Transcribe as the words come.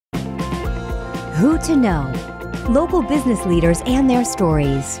Who to know? Local business leaders and their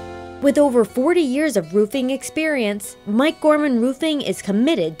stories. With over 40 years of roofing experience, Mike Gorman Roofing is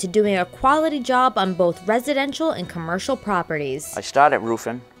committed to doing a quality job on both residential and commercial properties. I started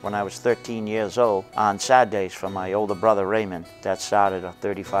roofing when I was 13 years old on Saturdays for my older brother Raymond. That started a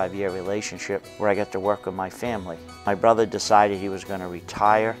 35-year relationship where I got to work with my family. My brother decided he was going to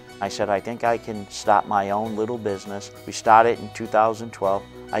retire. I said, I think I can start my own little business. We started in 2012.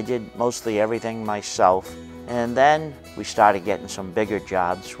 I did mostly everything myself. And then we started getting some bigger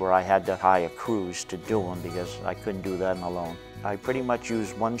jobs where I had to hire crews to do them because I couldn't do them alone. I pretty much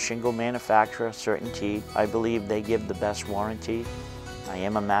use one shingle manufacturer, CertainTeed. I believe they give the best warranty. I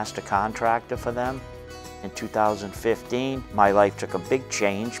am a master contractor for them. In 2015, my life took a big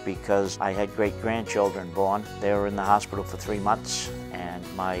change because I had great-grandchildren born. They were in the hospital for 3 months, and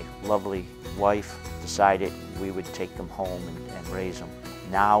my lovely wife decided we would take them home and raise them.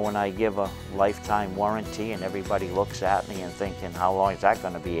 Now when I give a lifetime warranty and everybody looks at me and thinking, how long is that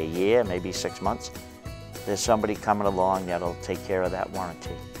going to be, a year, maybe 6 months? There's somebody coming along that'll take care of that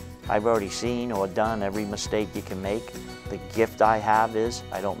warranty. I've already seen or done every mistake you can make. The gift I have is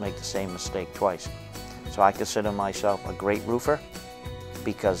I don't make the same mistake twice. So I consider myself a great roofer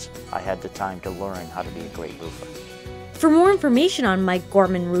because I had the time to learn how to be a great roofer. For more information on Mike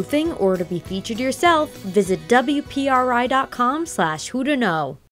Gorman Roofing or to be featured yourself, visit WPRI.com/who to know.